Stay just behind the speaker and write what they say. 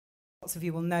lots of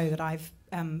you will know that I've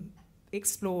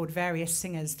explored various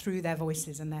singers through their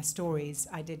voices and their stories.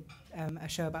 I did a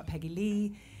show about Peggy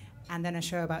Lee, and then a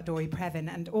show about Dory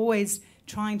Previn, and always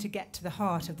trying to get to the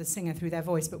heart of the singer through their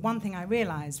voice. But one thing I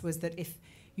realized was that if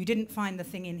you didn't find the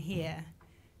thing in here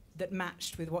that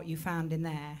matched with what you found in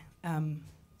there,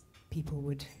 people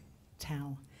would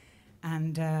tell.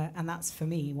 And that's, for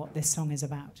me, what this song is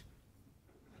about.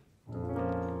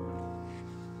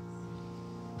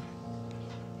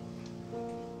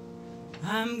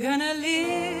 I'm gonna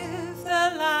live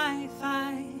the life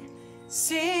I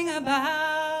sing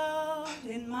about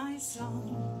in my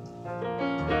song.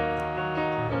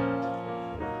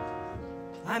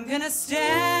 I'm gonna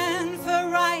stand for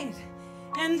right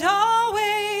and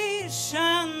always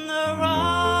shun the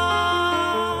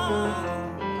wrong.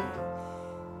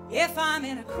 If I'm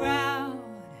in a crowd,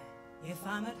 if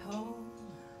I'm at home,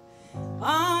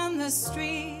 on the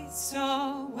streets,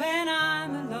 or when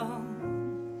I'm alone,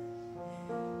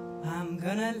 I'm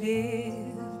gonna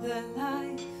live the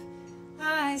life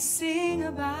I sing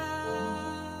about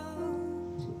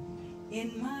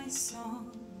in my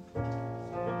song.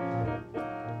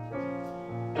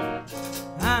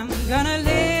 I'm gonna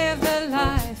live the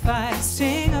life I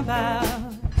sing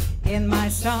about in my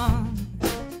song.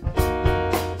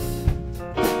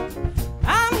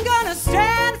 I'm gonna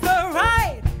stand for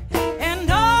right and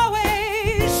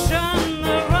always shun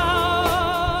the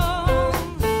wrong.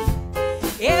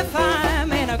 If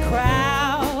I'm in a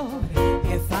crowd,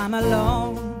 if I'm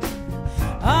alone,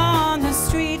 on the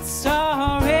streets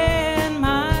or in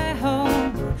my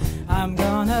home, I'm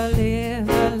gonna live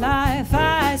the life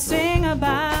I sing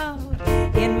about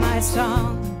in my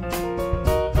song.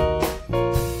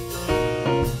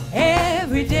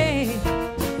 Every day,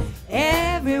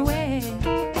 everywhere,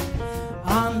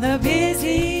 on the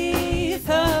busy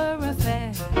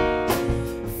thoroughfare,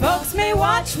 folks may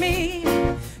watch me,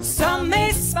 some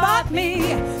may spot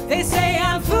me, they say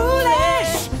I'm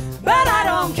foolish, but I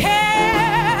don't care.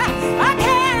 I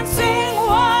can't sing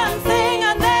one thing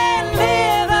and then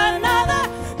live another,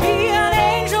 be an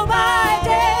angel by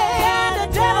day and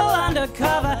a devil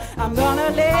undercover. I'm gonna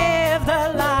live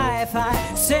the life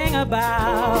I sing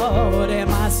about in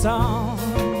my song.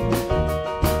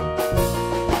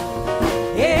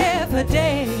 If a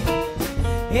day,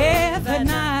 if a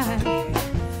night,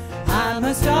 I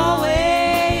must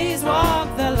always walk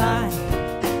the line.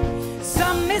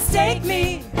 Some mistake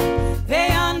me, they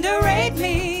underrate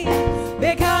me,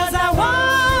 because I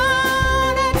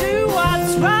wanna do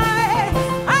what's right.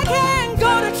 I can't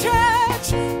go to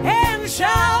church and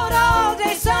shout all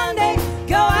day Sunday,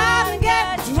 go out and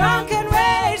get drunk and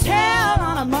raise hell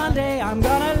on a Monday. I'm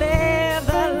gonna live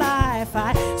the life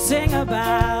I sing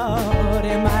about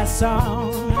in my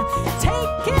song.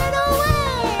 Take it away!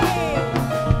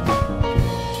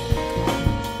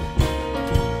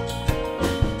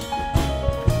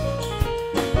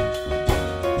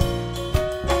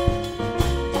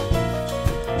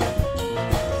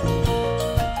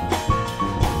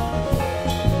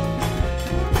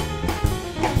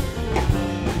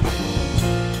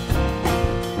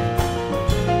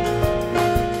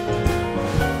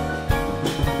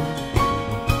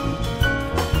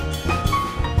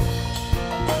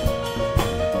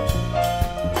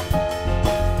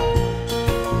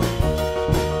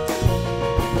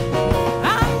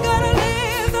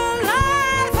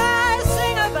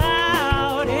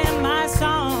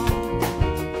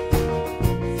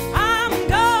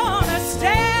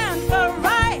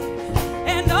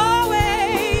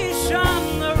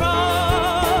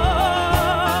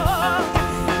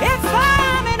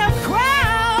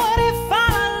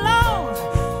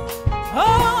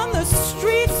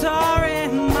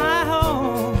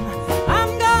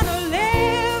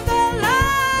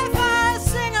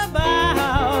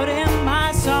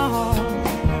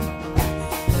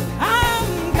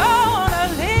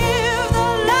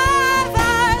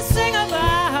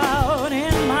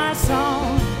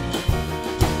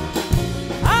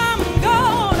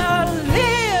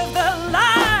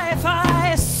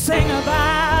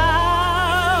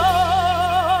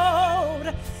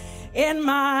 In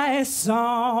my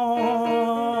song.